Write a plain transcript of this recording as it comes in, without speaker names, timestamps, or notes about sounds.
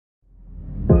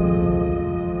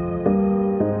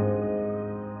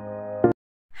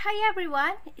Hi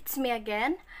everyone, it's me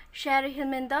again, Sherry Hill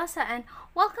Mendoza, and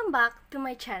welcome back to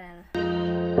my channel.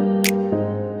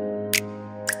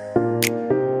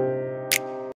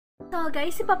 So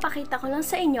guys, ipapakita ko lang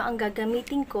sa inyo ang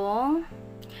gagamitin kong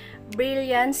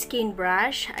Brilliant Skin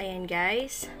Brush. Ayan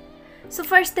guys. So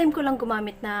first time ko lang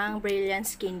gumamit ng Brilliant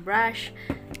Skin Brush.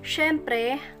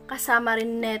 Syempre, kasama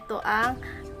rin neto ang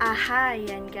AHA.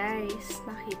 Ayan guys.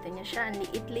 Nakita niyo siya, ang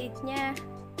liit-liit niya.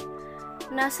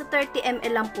 Nasa 30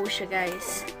 ml lang po siya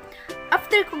guys.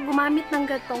 After ko gumamit ng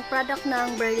gatong product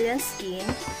ng Brilliant Skin,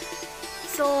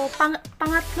 so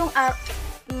pangatlong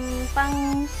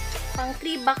pang 3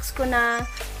 box ko na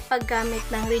paggamit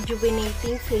ng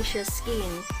Rejuvenating Facial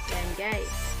Skin. Yan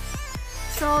guys.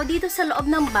 So dito sa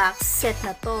loob ng box set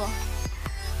na to,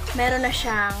 meron na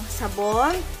siyang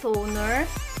sabon, toner,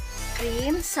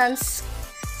 cream,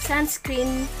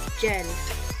 sunscreen gel.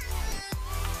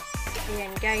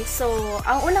 Ayan guys. So,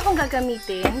 ang una kong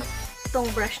gagamitin,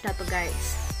 itong brush na to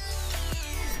guys.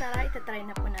 Tara, itatry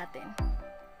na po natin.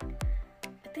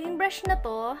 Ito yung brush na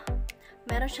to.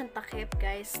 Meron siyang takip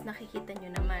guys. Nakikita nyo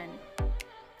naman.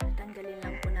 Tanggalin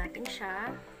lang po natin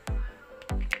siya.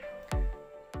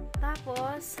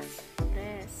 Tapos,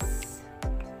 press.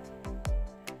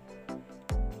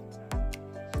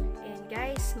 Ayan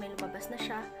guys. May lumabas na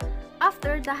siya.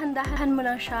 After, dahan-dahan mo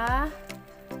lang siya.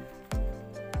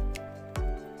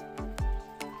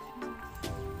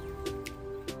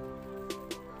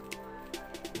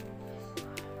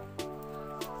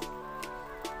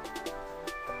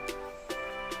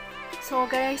 So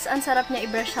guys, ang sarap niya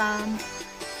i-brush sa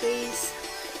face.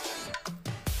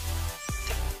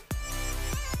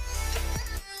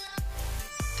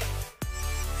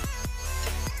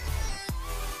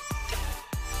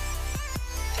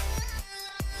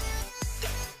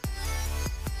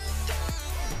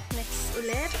 Next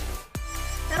ulit.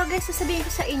 Pero guys, sasabihin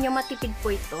ko sa inyo, matipid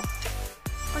po ito.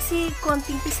 Kasi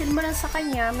konting pisil mo lang sa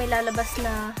kanya, may lalabas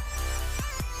na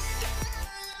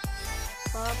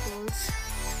bubbles.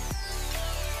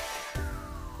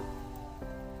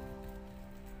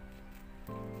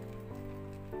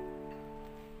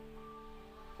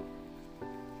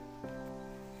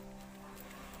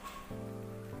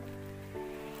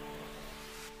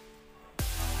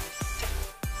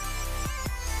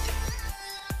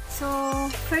 So,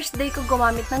 first day ko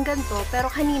gumamit ng ganito, pero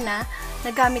kanina,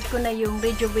 nagamit ko na yung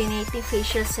Rejuvenating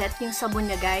Facial Set, yung sabon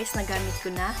niya guys, nagamit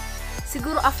ko na.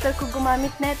 Siguro after ko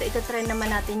gumamit na ito, itatry naman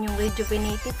natin yung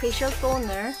Rejuvenating Facial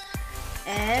Toner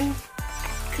and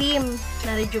cream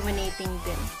na rejuvenating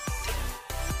din.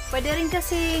 Pwede rin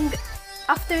kasi,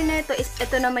 after na ito,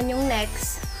 ito naman yung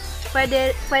next.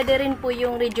 Pwede rin po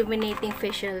yung Rejuvenating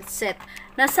Facial Set.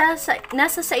 Nasa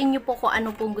sa inyo po kung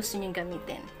ano pong gusto nyo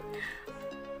gamitin.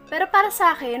 Pero para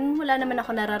sa akin, wala naman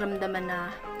ako nararamdaman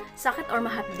na sakit or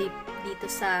mahapdip dito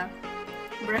sa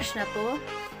brush na to.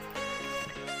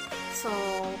 So,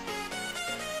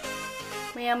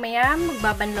 maya-maya,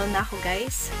 magbabanlaw na ako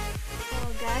guys.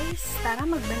 So guys, tara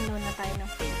magbanlaw na tayo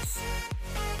ng face.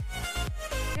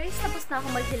 Guys, tapos na ako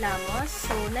maghilamos.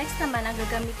 So, next naman, ang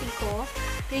gagamitin ko,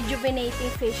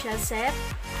 Rejuvenating Facial Set.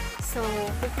 So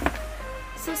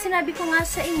sinabi ko nga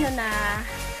sa inyo na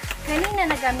kanina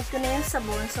nagamit ko na yung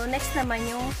sabon. So, next naman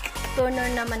yung toner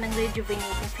naman ng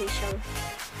Rejuvenating Facial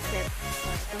Set. So,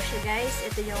 ito siya guys.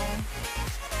 Ito yung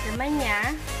laman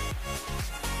niya.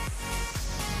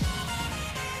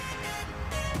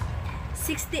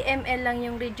 60 ml lang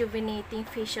yung Rejuvenating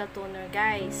Facial Toner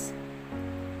guys.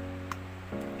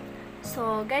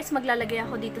 So, guys, maglalagay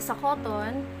ako dito sa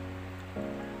cotton.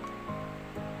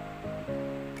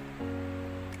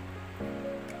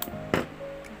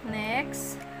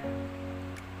 Next.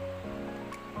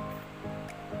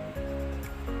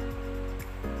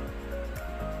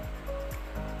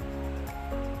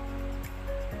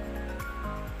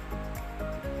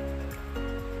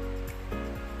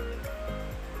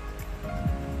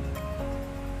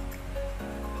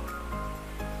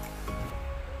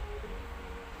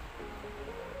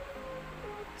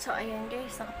 So, ayan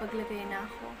guys, nakapaglagay na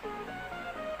ako.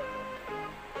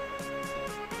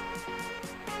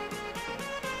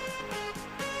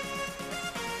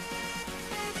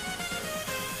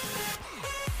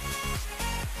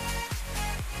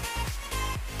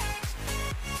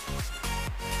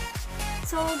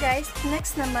 So, guys,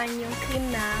 next naman yung cream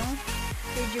ng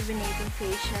Rejuvenating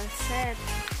Facial Set.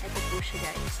 Ito po siya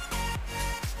guys.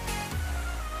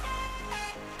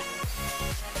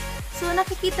 So,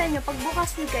 nakikita nyo,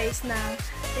 pagbukas nyo guys ng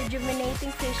Rejuvenating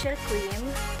Facial Cream,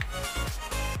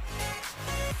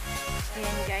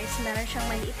 ayan guys, meron siyang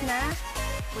maliit na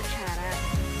kutsara.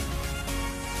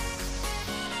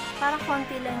 para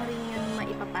konti lang rin yung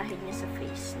maipapahid niya sa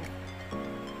face niya.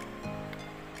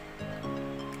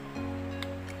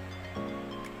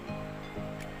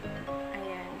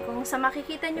 Ayan. Kung sa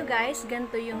makikita nyo guys,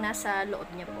 ganito yung nasa loob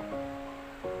niya po.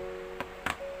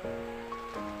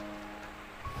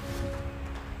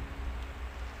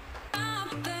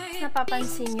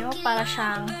 Napapansin nyo, para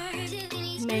siyang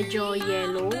medyo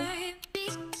yellow.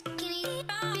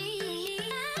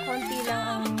 Konti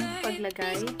lang ang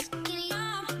paglagay.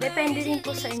 Depende rin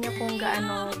po sa inyo kung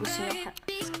gaano gusto nyo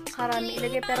karami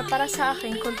ilagay. Pero para sa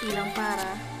akin, konti lang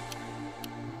para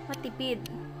matipid.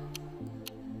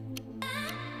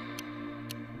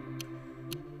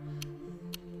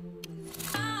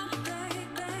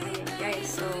 Ayan guys,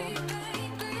 so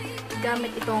gamit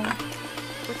itong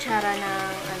kutsara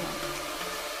ng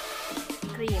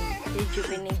cream,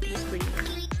 rejuvenating cream.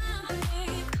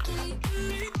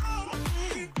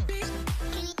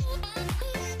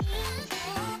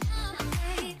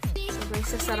 So guys,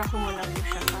 sasara ko muna po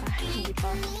siya para hindi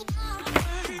pa.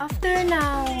 After na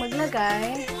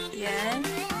maglagay, yan,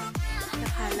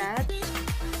 nakalat.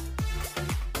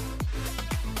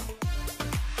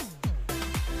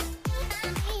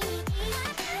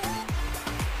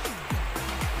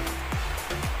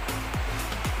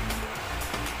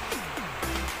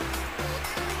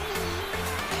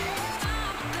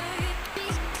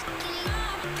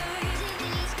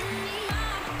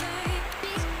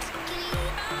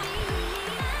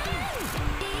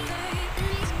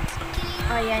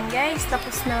 Ayan guys,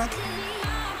 tapos na.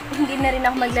 Hindi na rin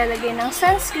ako maglalagay ng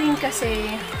sunscreen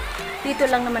kasi dito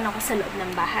lang naman ako sa loob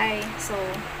ng bahay. So,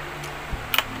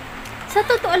 sa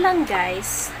totoo lang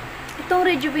guys, itong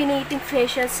rejuvenating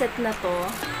facial set na to,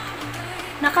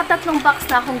 nakatatlong box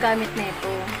na akong gamit na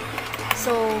ito.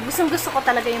 So, gustong gusto ko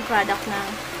talaga yung product ng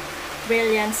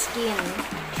Brilliant Skin.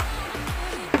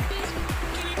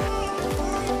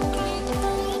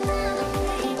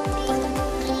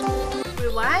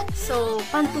 So,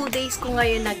 pang 2 days ko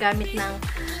ngayon nagamit ng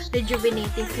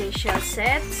rejuvenating facial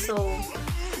set. So,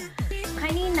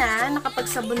 kanina,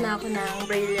 nakapagsabon na ako ng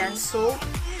Brilliant soap.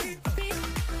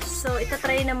 So,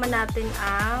 itatry naman natin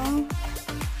ang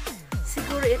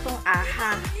siguro itong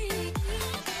AHA.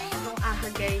 Itong AHA,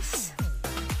 guys.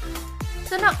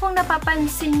 So, kung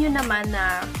napapansin nyo naman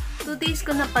na 2 days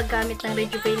ko na paggamit ng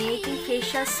rejuvenating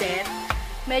facial set,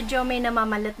 medyo may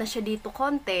namamalat na siya dito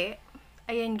konti.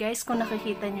 Ayan guys, kung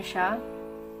nakikita nyo siya.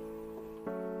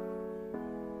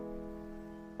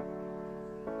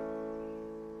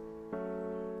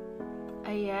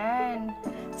 Ayan.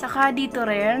 Saka dito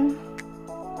rin.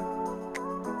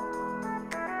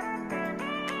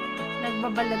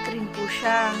 Nagbabalat rin po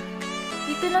siya.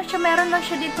 Dito lang siya, meron lang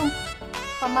siya ditong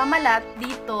pamamalat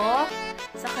dito.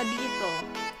 Saka dito.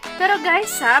 Pero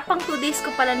guys ha, pang 2 days ko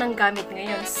pala nang gamit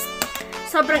ngayon.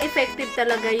 Sobrang effective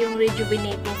talaga yung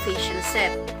rejuvenating facial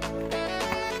set.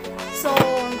 So,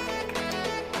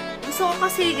 gusto ko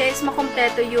kasi guys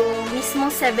makompleto yung mismong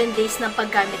 7 days na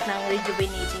paggamit ng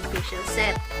rejuvenating facial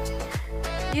set.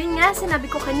 Yun nga,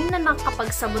 sinabi ko kanina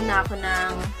nakapagsabon na ako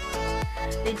ng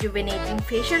rejuvenating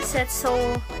facial set. So,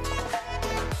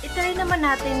 itry naman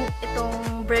natin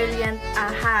itong Brilliant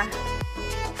AHA.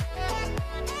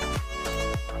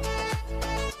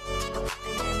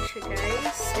 Ayan siya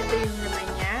guys. Ito yung naman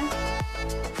niya.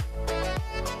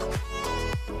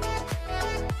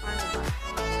 Paano ba?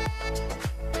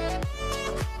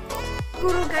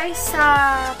 Siguro guys, sa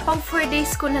pang 4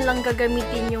 days ko na lang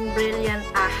gagamitin yung Brilliant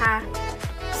AHA.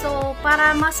 So,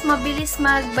 para mas mabilis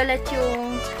magbalat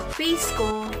yung face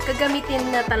ko, gagamitin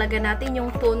na talaga natin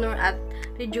yung toner at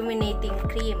rejuvenating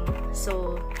cream.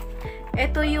 So,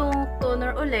 ito yung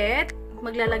toner ulit.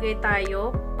 Maglalagay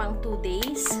tayo pang 2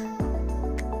 days.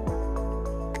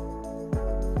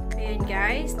 Ayan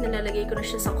guys, nilalagay ko na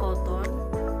siya sa cotton.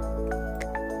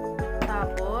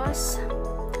 Tapos,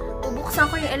 bubuksan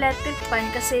ko yung electric fan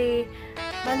kasi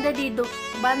banda dito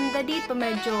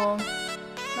medyo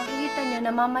makikita nyo,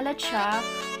 namamalat siya.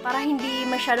 Para hindi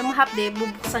masyadong mahapde,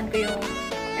 bubuksan ko yung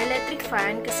electric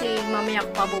fan kasi mamaya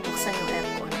ko pa bubuksan yung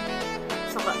aircon.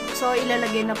 So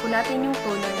ilalagay na po natin yung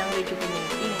toner ng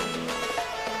rejuvenating.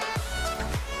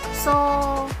 So,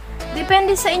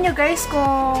 depende sa inyo guys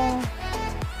kung...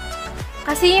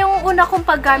 Kasi yung una kong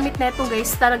paggamit na ito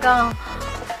guys, talagang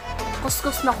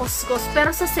kuskus na kuskus.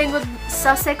 Pero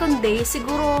sa second day,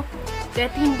 siguro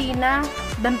kahit hindi na,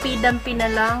 dampi-dampi na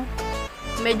lang.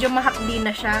 Medyo mahapdi na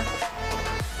siya.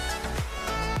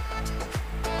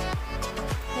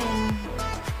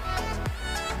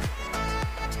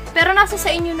 Pero nasa sa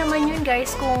inyo naman yun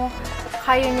guys kung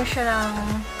kaya nyo siya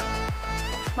ng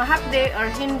mahapde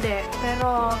or hindi.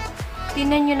 Pero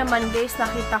Tingnan nyo naman guys,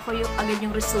 nakita ko yung agad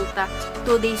yung resulta.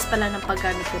 2 days pala ng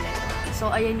paggamit ko na ito.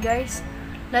 So, ayan guys.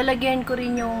 Lalagyan ko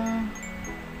rin yung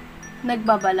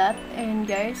nagbabalat. Ayan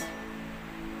guys.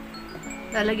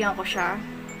 Lalagyan ko siya.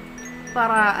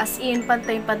 Para as in,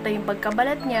 pantay-pantay yung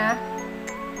pagkabalat niya.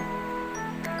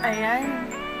 Ayan.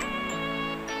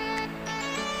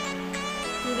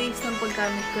 2 days ng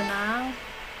paggamit ko ng.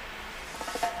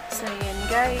 So, ayan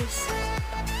guys.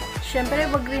 Siyempre,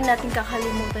 wag rin natin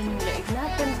kakalimutan yung leeg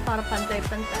natin para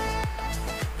pantay-pantay.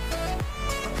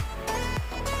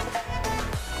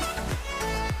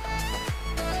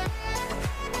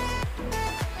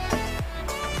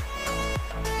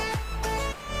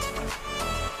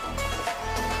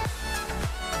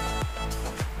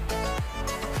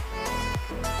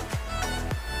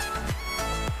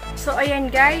 So, ayan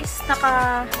guys,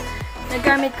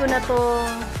 nagamit ko na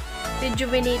tong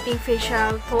Rejuvenating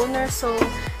Facial Toner. So,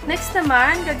 next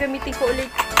naman, gagamitin ko ulit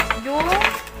yung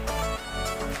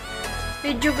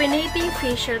Rejuvenating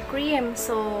Facial Cream.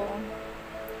 So,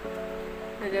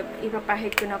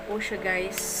 ipapahid ko na po siya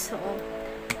guys. So,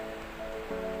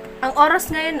 ang oras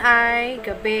ngayon ay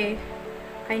gabi.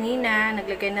 Kanina,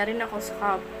 naglagay na rin ako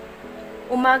sa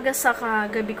umaga sa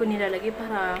gabi ko nilalagay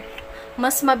para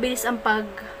mas mabilis ang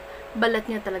pagbalat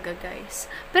niya talaga guys.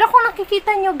 Pero kung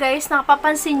nakikita nyo guys,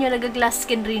 nakapapansin nyo, nag-glass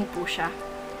skin rin po siya.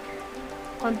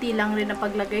 Konti lang rin ang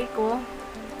paglagay ko.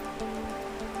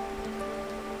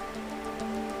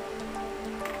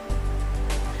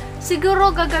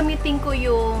 Siguro gagamitin ko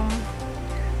yung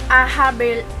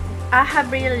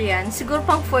Brilliant. Siguro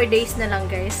pang 4 days na lang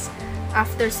guys.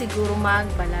 After siguro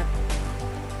magbalat.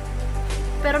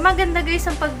 Pero maganda guys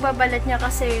ang pagbabalat niya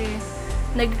kasi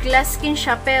nag-glass skin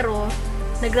siya pero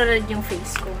nagra-red yung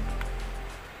face ko.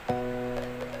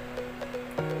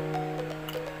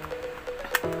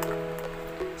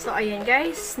 So, ayan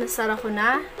guys. Nasara ko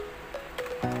na.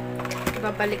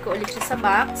 Babalik ko ulit siya sa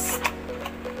box.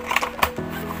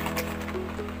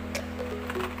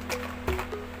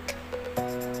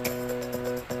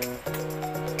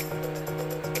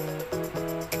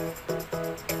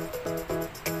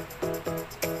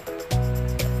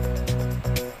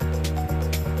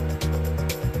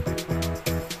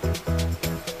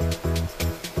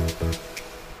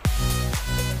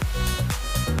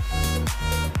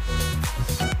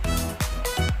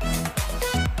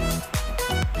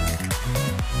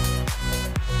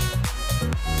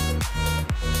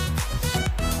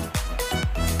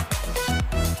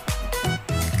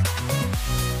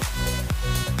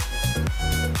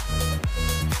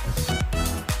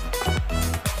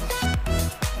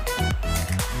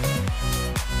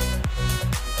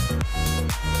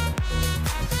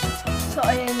 So,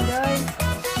 ayan guys.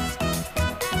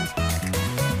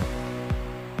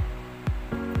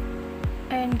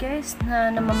 Ayan guys,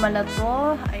 namamalat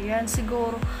to. Ayan,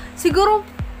 siguro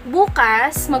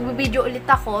bukas, magbibideo ulit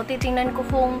ako. Titingnan ko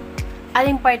kung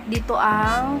aling part dito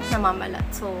ang namamalat.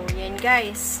 So, ayan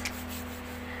guys.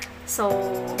 So,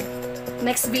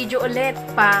 next video ulit,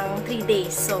 pang 3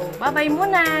 days. So, bye-bye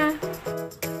muna!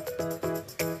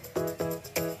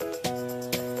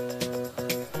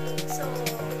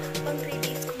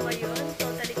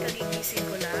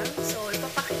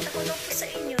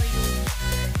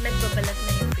 Nagbabalat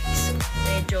na yung face.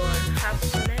 Medyo half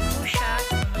na po siya.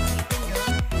 Kung nakita nyo.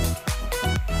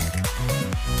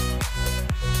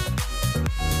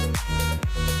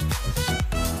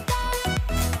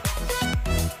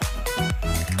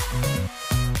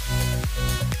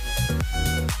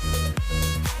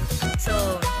 So,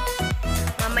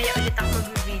 mamaya ulit ako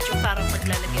mag-video para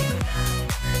paglalagay ko na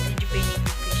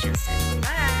rejuvenating facial set.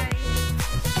 Bye!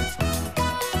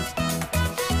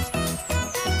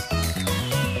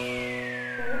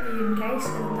 Guys,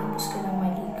 tapos ko lang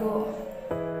maligo.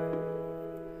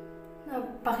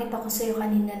 Napakita ko sa iyo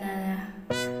kanina na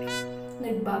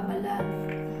nagbabalat.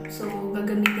 So,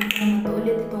 gagamitin ko naman ito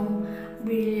ulit itong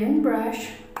Brilliant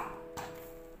brush.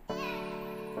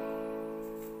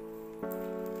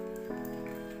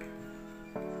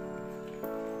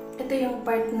 Ito yung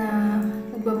part na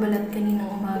nagbabalat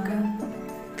kaninang umaga.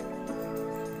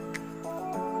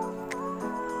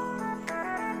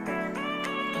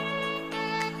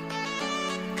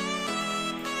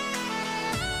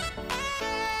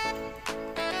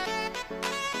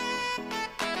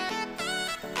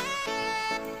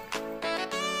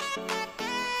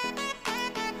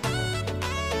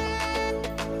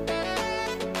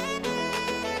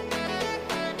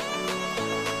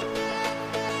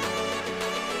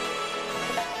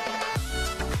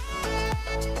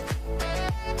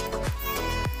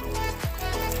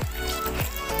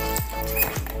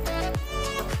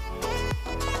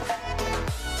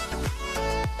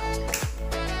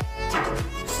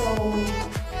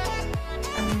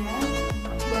 ano yan?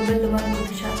 Babaluan ko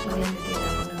siya at maglalagay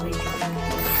ako ng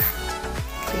rejuvenating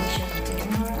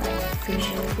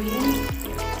facial cream.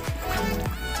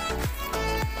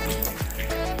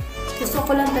 Gusto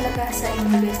ko lang talaga sa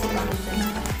inyo guys ipakita na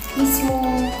mismo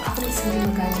ako mismo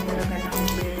magamit talaga ng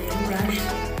Brilliant brush.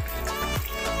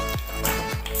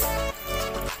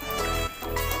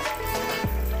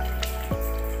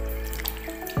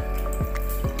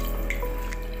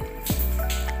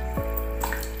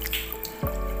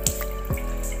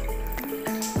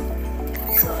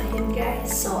 So ayun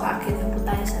guys, so akit na po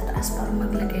tayo sa taas para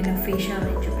maglagay ng facial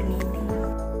rejuvenating.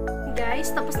 Guys,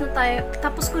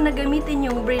 tapos ko na gamitin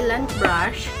yung Brilliant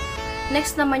brush.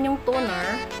 Next naman yung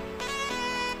toner.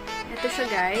 Ito siya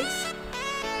guys.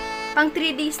 Pang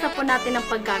 3 days na po natin ang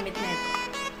paggamit nito.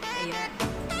 Ayan.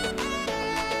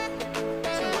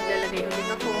 So maglalagay ulit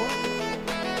ako.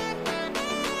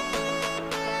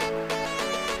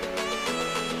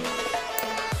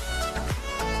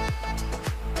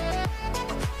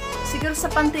 Siguro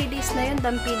sa pang 3 days na yun,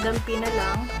 dampi-dampi na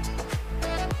lang.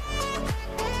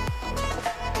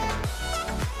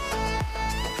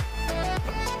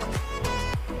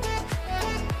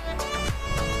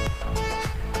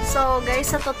 So guys,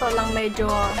 sa totoo lang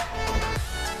medyo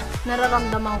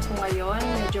nararamdaman ko ngayon,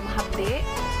 medyo mahapdi.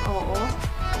 Oo.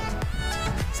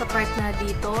 Sa part na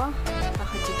dito,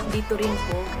 dito rin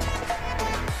po,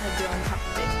 medyo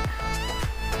mahapdi.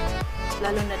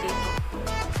 Lalo na dito.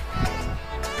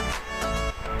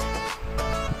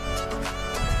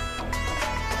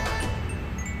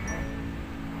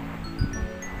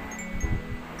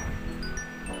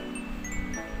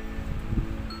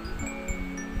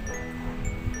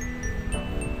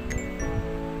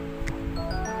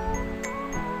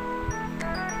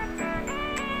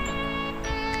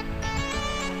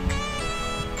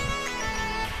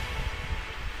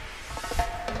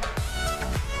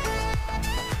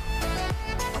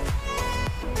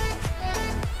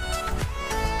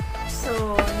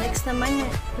 So, next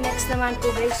naman po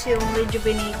guys yung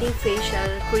rejuvenating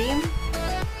facial cream.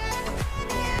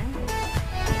 Ayan.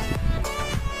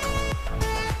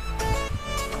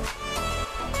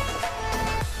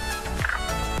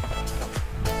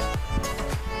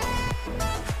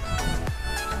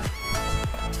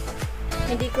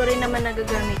 Hindi ko rin naman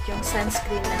nagagamit yung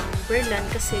sunscreen ng Brilliant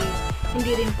kasi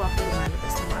hindi rin po ako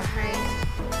lumalabas ng bahay.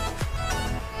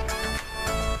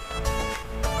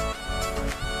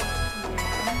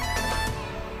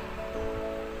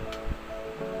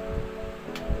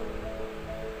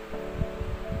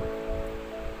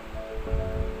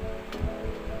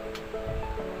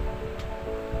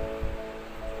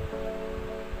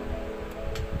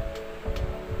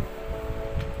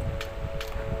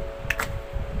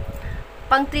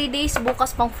 Pang 3 days,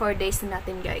 bukas pang 4 days na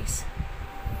natin guys.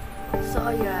 So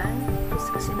ayan,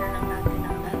 kasi na lang natin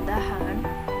ang dahan-dahan.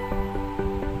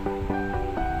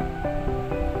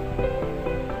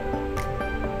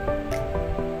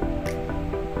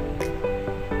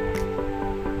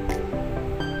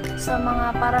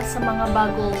 Para sa mga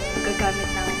bago gagamit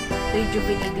ng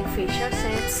rejuvenating facial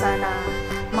set, sana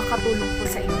makatulong po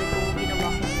sa inyo kung ginawa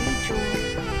kong video.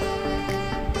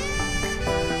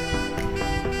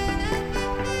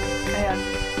 Ayan.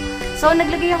 So,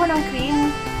 naglagay ako ng cream.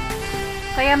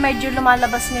 Kaya medyo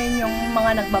lumalabas ngayon yung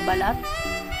mga nagbabalat.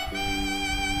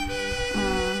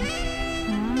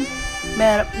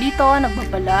 Dito,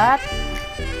 nagbabalat.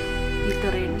 Dito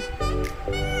rin.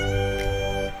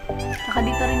 Saka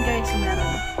dito rin guys,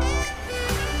 meron.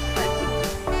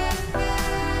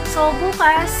 So,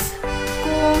 bukas,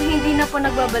 kung hindi na po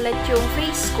nagbabalat yung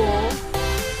face ko,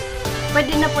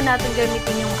 pwede na po natin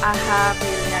gamitin yung AHA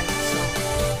Brilliant. So,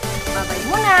 bye-bye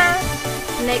muna!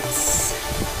 Next,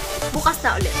 bukas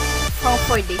na ulit. For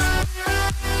 4 days.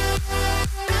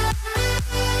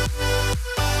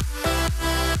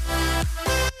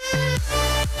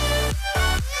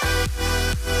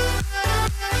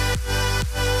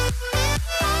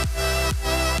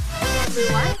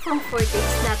 Everyone, from 4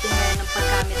 days natin ngayon ang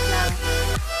paggamit ng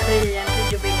Brilliant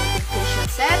Rejuvenating Facial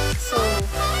Set. So,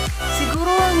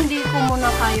 siguro hindi ko muna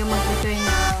kaya maglagay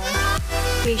ng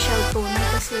facial toner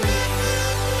kasi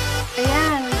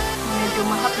ayan, medyo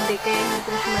mahapdi kaya hindi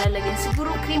ko siya malalagyan. Siguro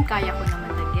cream kaya ko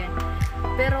naman lagyan.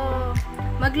 Pero,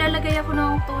 maglalagay ako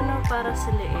ng toner para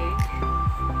sa leeg.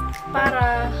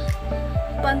 Para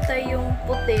pantay yung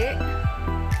puti.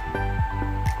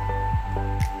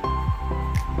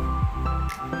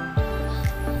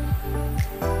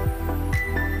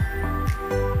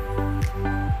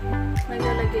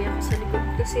 Sa likod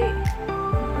kasi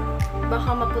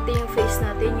baka maputi yung face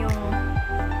natin, yung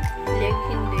leg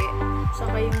hindi,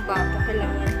 saka yung baba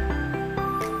kailangan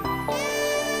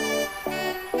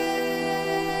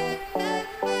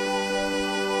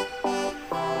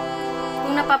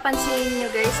Kung napapansin nyo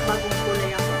guys, bagong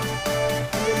kulay ako.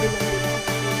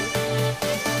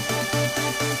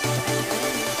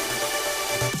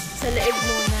 Sa leeg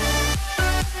muna.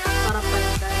 Para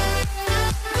pantay.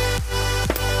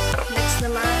 Next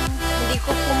naman, hindi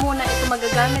ko po muna ito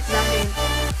magagamit dahil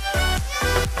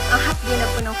ang hapdi na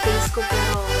po ng face ko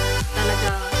pero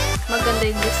talaga maganda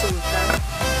yung resulta.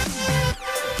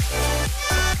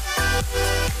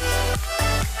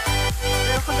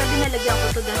 Pero kagabi nalagyan ko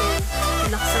to dahil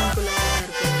nilaksan ko lang yung hair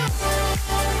ko.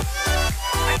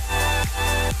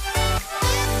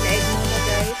 Leeg muna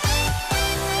guys.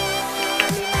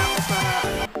 Tali na ako para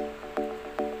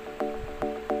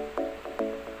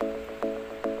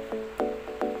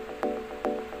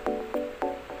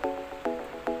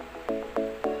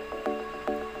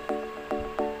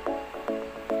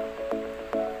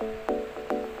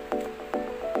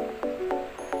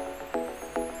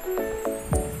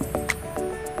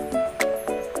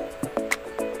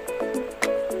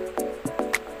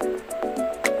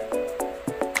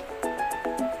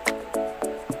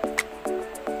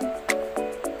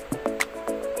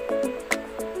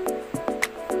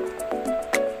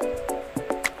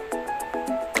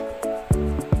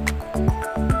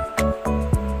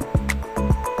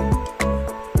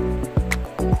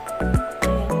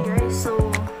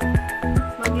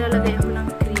maglalagay ako ng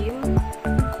cream.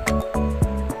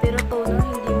 Pero toner,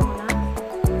 hindi muna.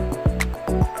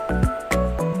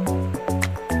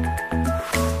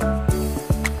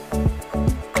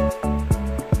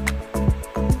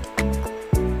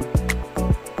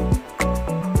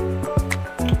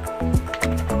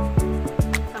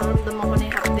 Naramdaman ko na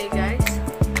yung hapde, guys.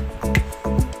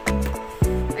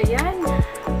 Ayan.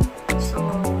 So,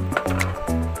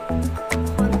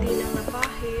 konti lang na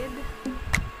pahid.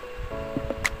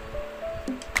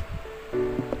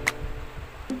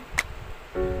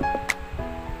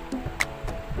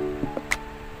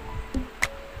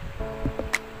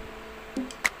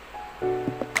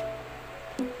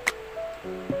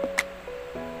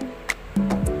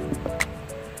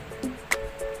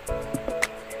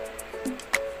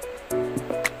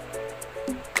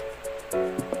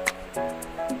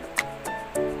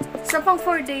 Sa pang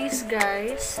 4 days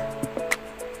guys,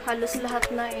 halos lahat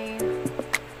na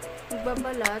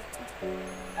magbabalat.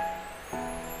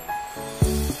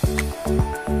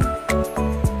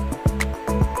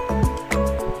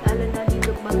 Lalo na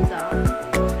dito banda.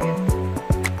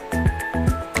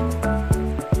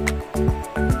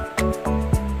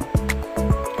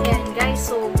 Ayan guys,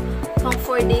 so pang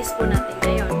 4 days po natin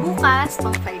ngayon. Bukas,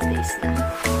 pang 5 days na.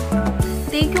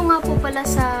 Thank you nga po pala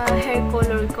sa hair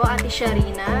color ko, Ate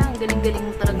Sharina. Ang galing-galing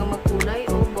mo talaga magkulay.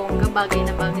 O, bongga, bagay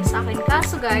na bagay sa akin.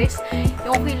 Kaso guys,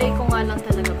 yung kilay ko nga lang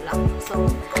talaga black.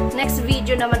 So, next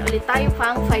video naman ulit tayo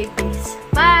pang 5 days.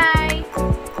 Bye!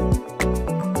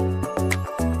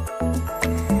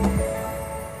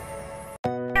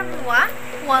 Everyone,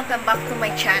 welcome back to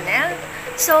my channel.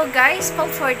 So guys, pang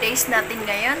 4 days natin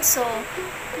ngayon. So,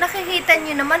 nakikita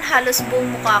nyo naman halos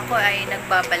buong mukha ko ay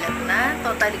nagbabalat na.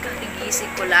 Totally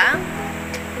kagigising ko lang.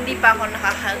 Hindi pa ako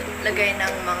nakakalagay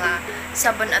ng mga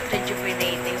sabon at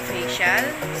rejuvenating facial.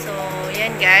 So,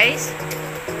 yan guys.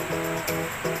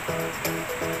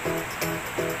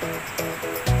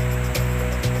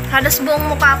 Halos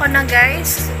buong mukha ko na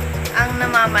guys ang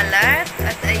namamalat.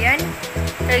 At ayan,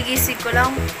 kagigising ko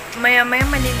lang. Maya-maya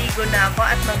maliligo na ako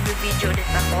at mag-video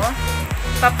ulit ako.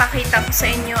 Papakita ko sa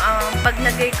inyo ang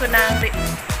paglagay ko ng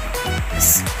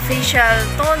facial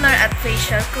toner at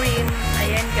facial cream.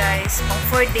 Ayan guys,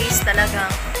 pang 4 days talagang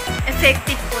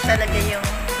effective po talaga yung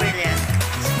Brilliant.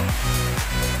 So,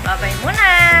 bye-bye muna!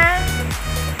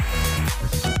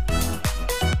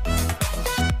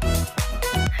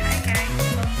 Hi guys,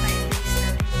 pang 5 days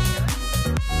na rin yun.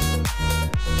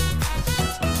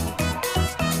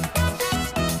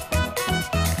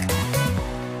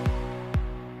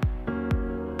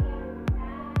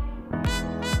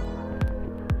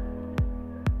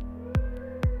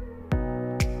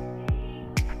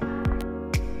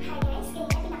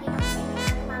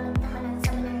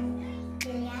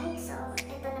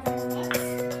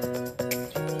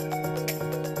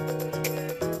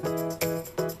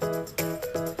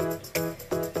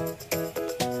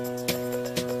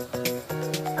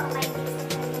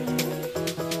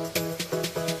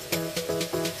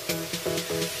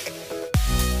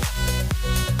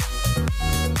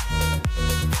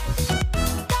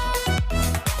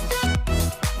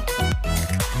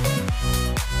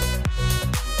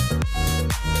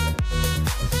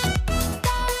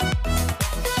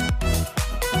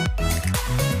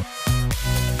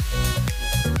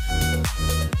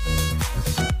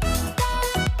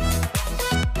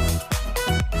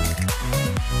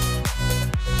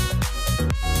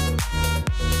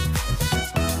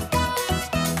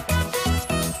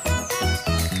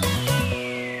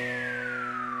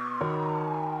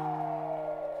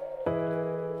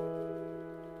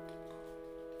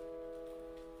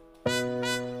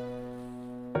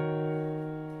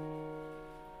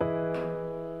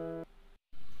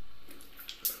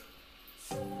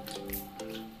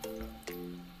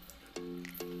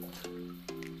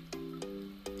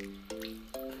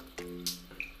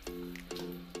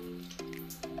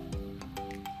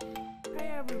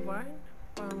 everyone!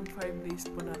 Pang 5 days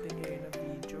po natin ngayon na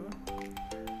video.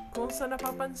 Kung sa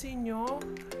napapansin nyo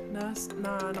na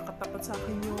nakatapat sa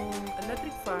akin yung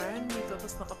electric fan dito,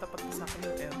 tapos nakatapat po sa akin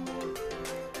yung aircon.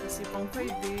 Kasi pang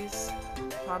 5 days,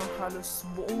 parang halos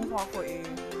buong mukha ko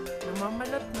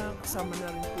namamalat na, kasama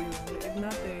na rin po yung leeg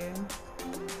natin.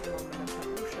 Namamalat na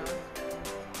po siya.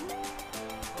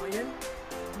 O ayan,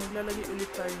 maglalagay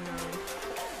ulit tayo ng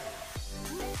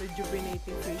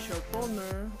rejuvenating facial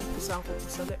toner. Umpisahan ko po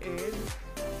sa leeg.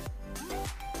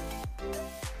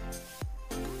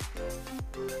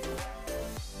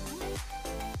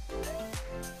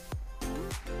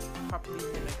 Half din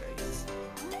nyo na guys.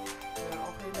 Pero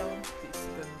okay lang, is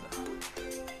ganda.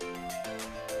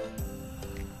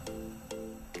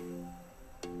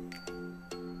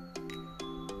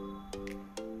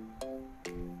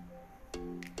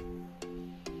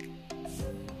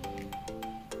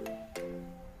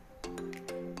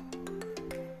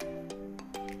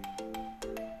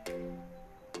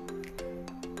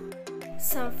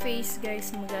 Sa face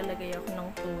guys, maglalagay ako ng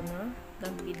toner.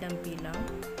 Dampi-dampi lang.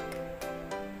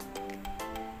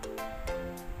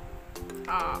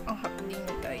 Ang hapdi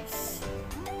niya guys.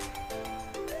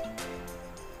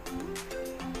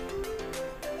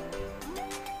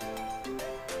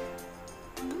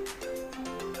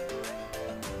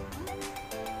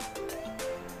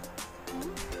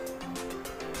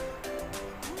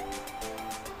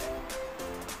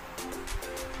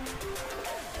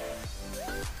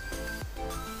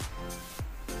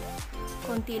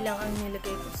 Konti lang ang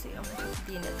nilagay ko kasi ang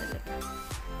hapdi na talaga.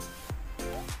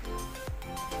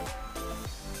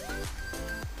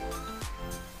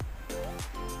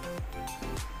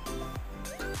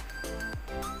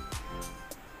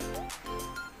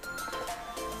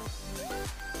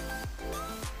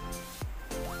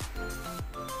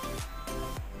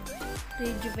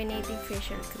 Rejuvenating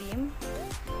facial cream.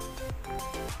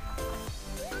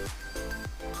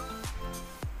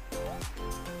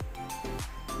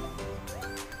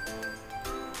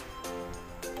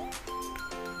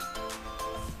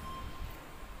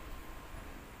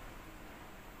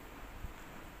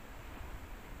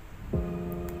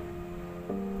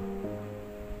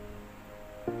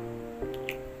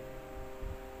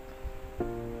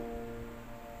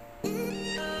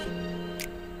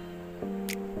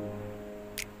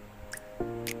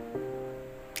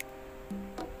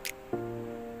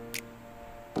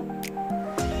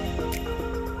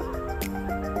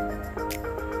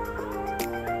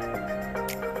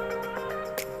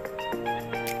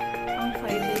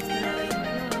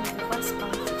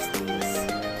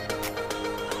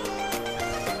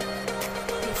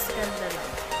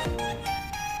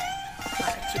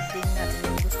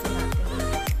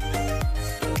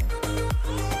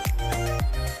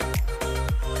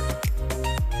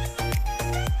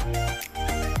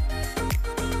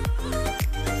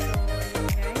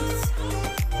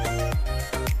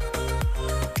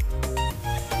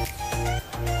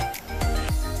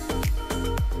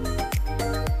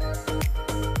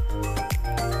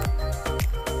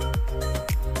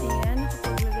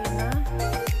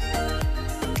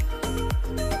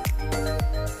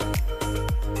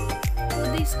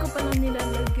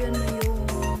 Nilalagyan na yung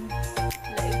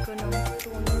laig ko ng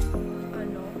toner.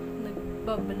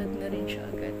 Nagbabalag na rin siya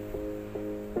agad.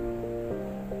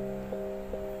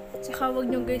 Tsaka huwag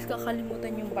nyo guys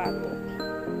kakalimutan yung bago.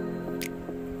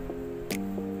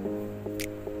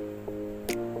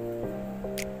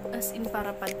 As in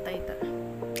para pantay ta.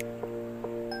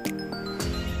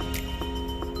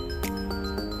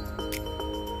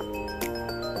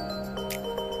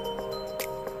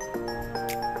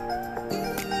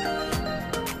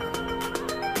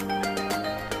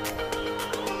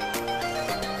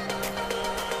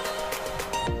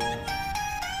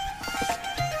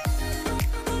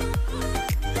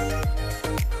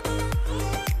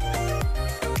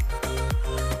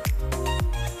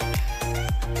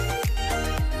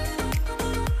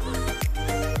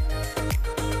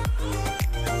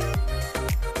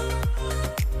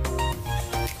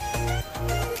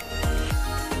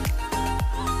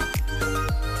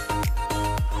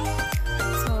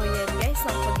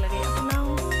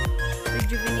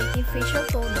 Facial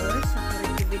toner sa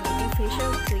rejuvenating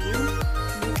facial cream.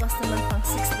 Bukas naman pang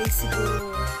 6 days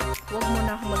siguro. Huwag mo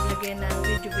na ako maglagay ng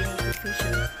rejuvenating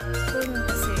facial toner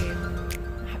kasi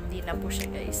hapdi na po siya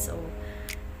guys. So,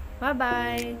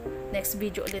 bye-bye! Next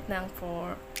video ulit nang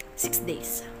for 6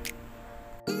 days.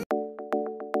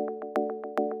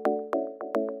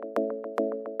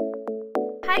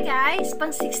 Hi guys!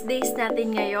 Pang 6 days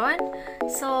natin ngayon.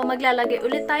 So, maglalagay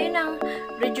ulit tayo ng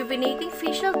rejuvenating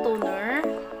facial toner.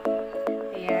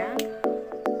 Ayan.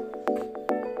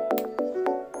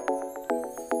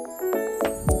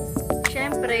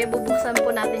 bubuksan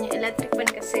po natin yung electric fan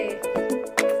kasi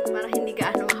para hindi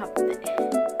gaano mahapde.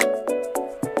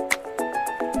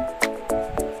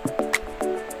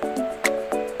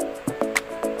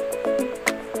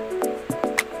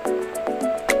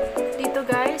 Dito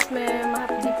guys, may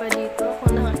mahapdi pa dito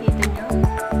kung nakakita nyo.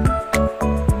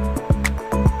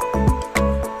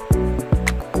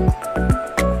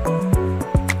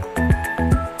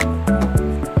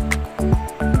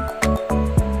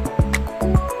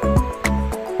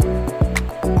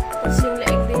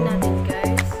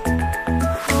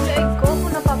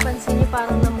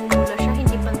 Parang namumula siya,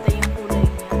 hindi pantay yung kulay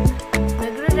niya.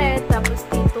 Nagre-red, tapos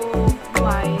dito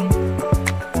white.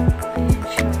 Ayan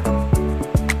siya.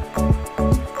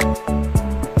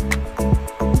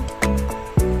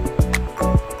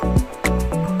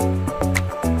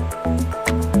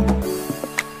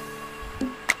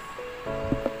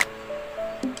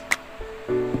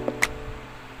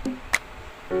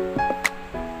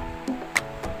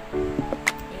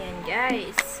 Ayan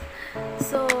guys.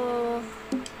 So,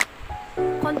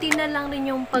 konti na lang rin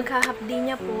yung paghahapdi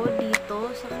niya po dito,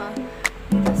 saka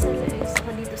dito sa legs,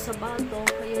 saka dito sa bato.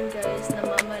 Ayan guys,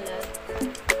 namamalat.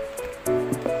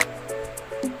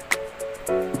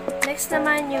 Next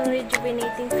naman yung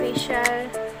rejuvenating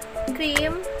facial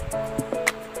cream.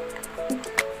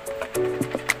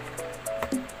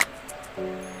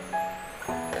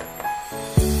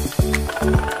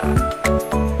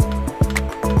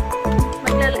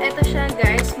 Ito siya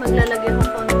guys, maglalagay ko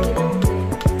konti lang din.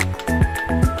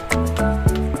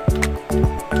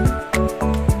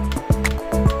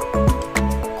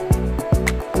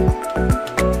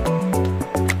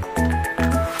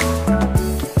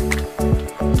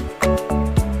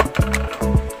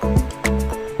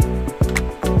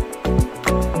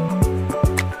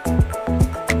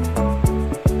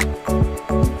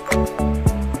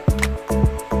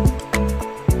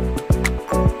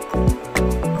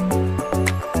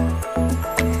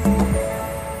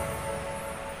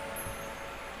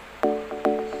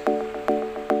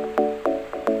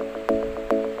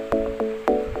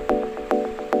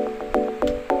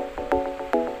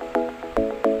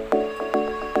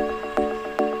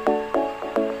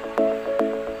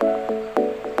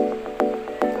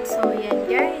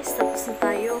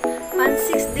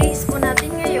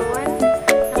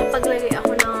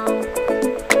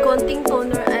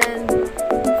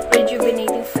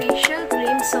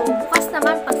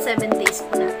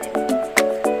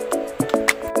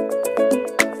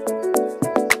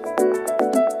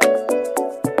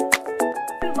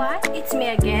 It's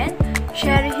me again,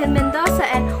 Sherry Mendoza,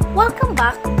 and welcome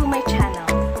back to my channel.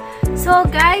 So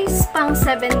guys, pang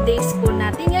 7 days po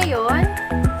natin ngayon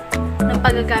ng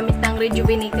paggagamit ng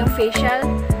rejuvenating facial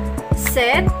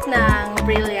set ng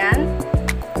Brilliant.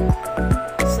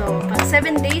 So, pang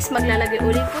 7 days, maglalagay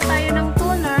ulit po tayo ng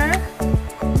toner.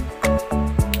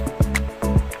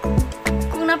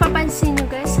 Kung napapansin nyo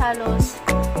guys, halos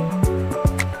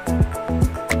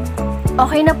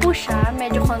okay na po siya,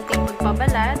 medyo konting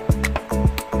pagbabalat.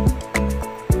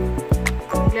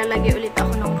 Maglalagay ulit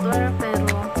ako ng toner, pero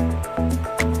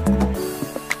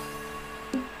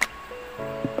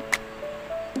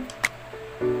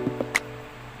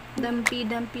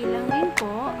dampi-dampi lang rin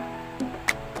po.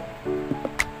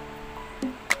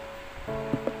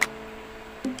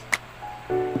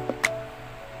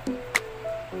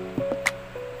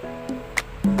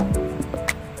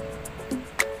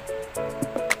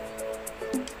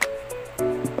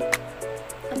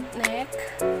 At neck.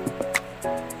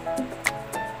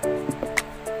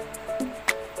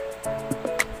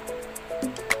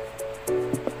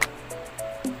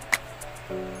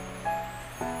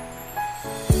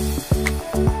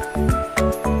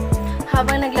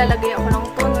 Habang naglalagay ako ng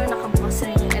toner, nakabukas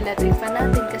rin yung electric fan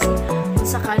natin kasi kung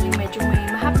sakaling medyo may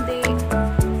mahapdi,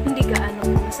 hindi gaano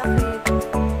masakit.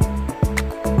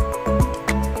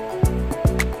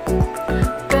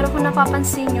 Pero kung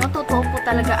napapansin nyo, totoo po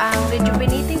talaga ang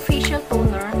rejuvenating facial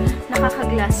toner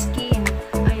nakaka-glass skin.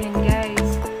 Ayan guys.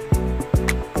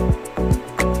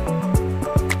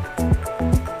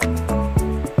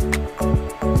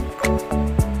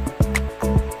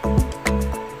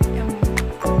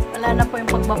 Wala na po yung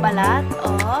pagbabalat.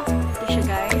 Oh, ito siya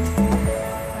guys.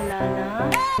 Wala na.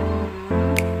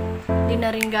 Hindi na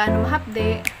rin gaano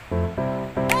mahapdi.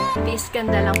 Tiis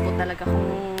ganda lang po talaga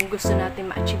kung gusto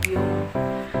natin ma-achieve yung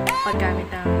paggamit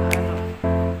ng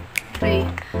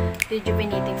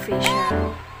rejuvenating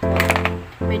facial.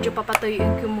 Medyo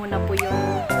papatuyuin ko muna po yung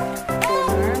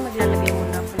toner. Maglalagay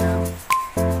muna po ng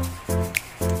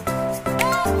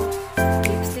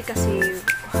lipstick kasi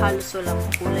halos wala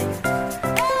pong kulay.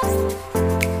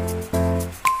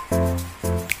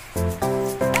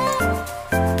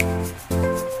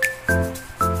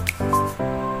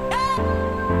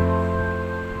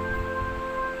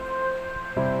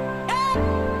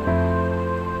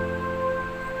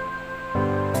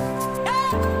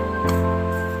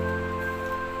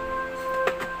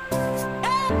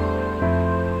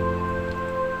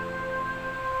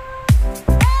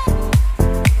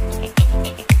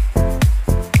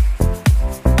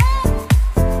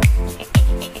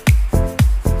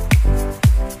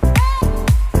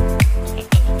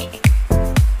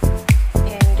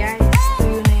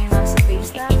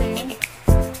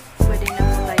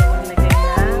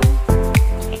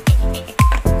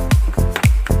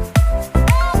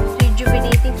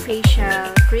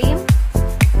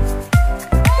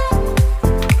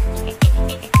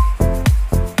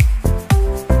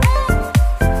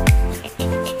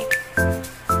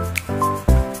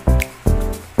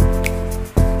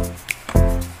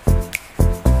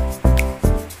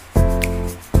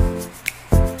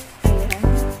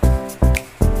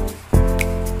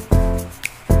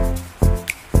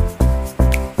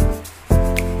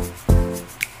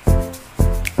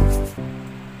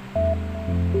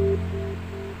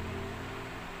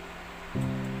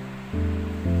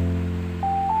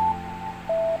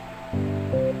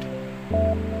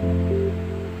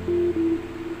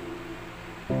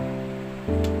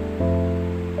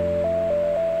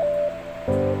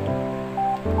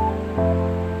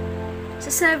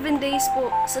 sa 7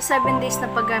 days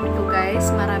na paggamit ko guys,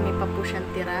 marami pa po siyang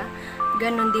tira.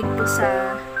 Ganon din po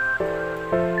sa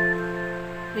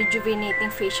Rejuvenating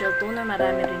Facial Toner,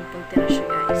 marami rin pong tira siya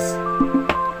guys.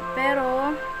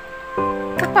 Pero,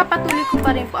 pagpapatuloy ko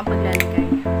pa rin po ang paglalagay.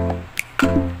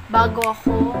 Bago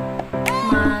ako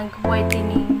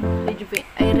mag-whitening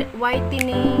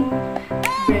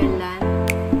Brilliant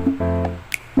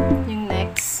yung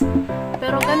next.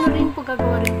 Pero gano'n rin po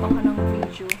gagawa rin po ako ng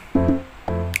video.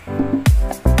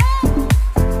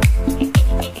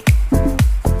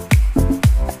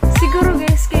 Siguro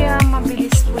guys, kaya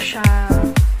mabilis po siya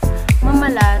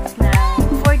mamalat ng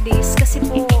 4 days kasi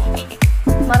po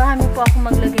marami po ako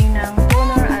maglagay ng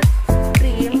toner at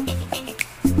cream.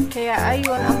 Kaya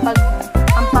ayun,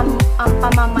 ang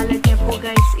pamamalat niya po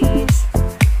guys is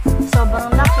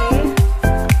sobrang laki.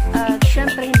 At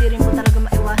syempre hindi rin po talaga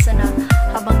maiwasan na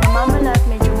habang namamalat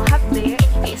medyo mahapde,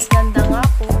 is ganda nga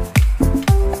po.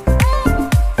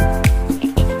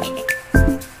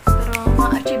 Pero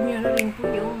ma-achieve nyo na rin po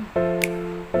yung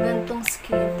gantong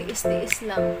skin, tiis-tiis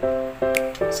lang.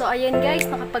 So ayan guys,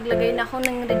 nakapaglagay na ako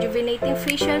ng Rejuvenating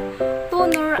Facial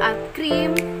Toner at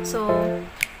cream. So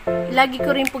lagi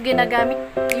ko rin po ginagamit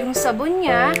yung sabon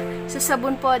niya. Sa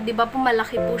sabon po, di ba po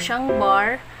malaki po siyang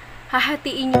bar.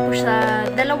 Hahatiin niyo po sa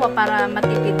dalawa para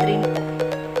matipid rin po.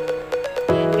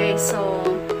 Ayan guys, so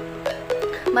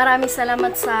maraming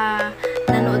salamat sa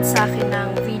nanood sa akin ng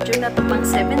video na to pang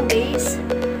 7 days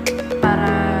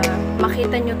para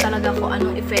makita nyo talaga kung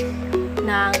anong effect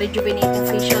ng Rejuvenating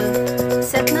Facial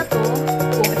Set na to,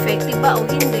 kung effective ba o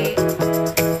hindi.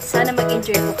 Sana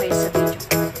mag-enjoy po kayo sa video.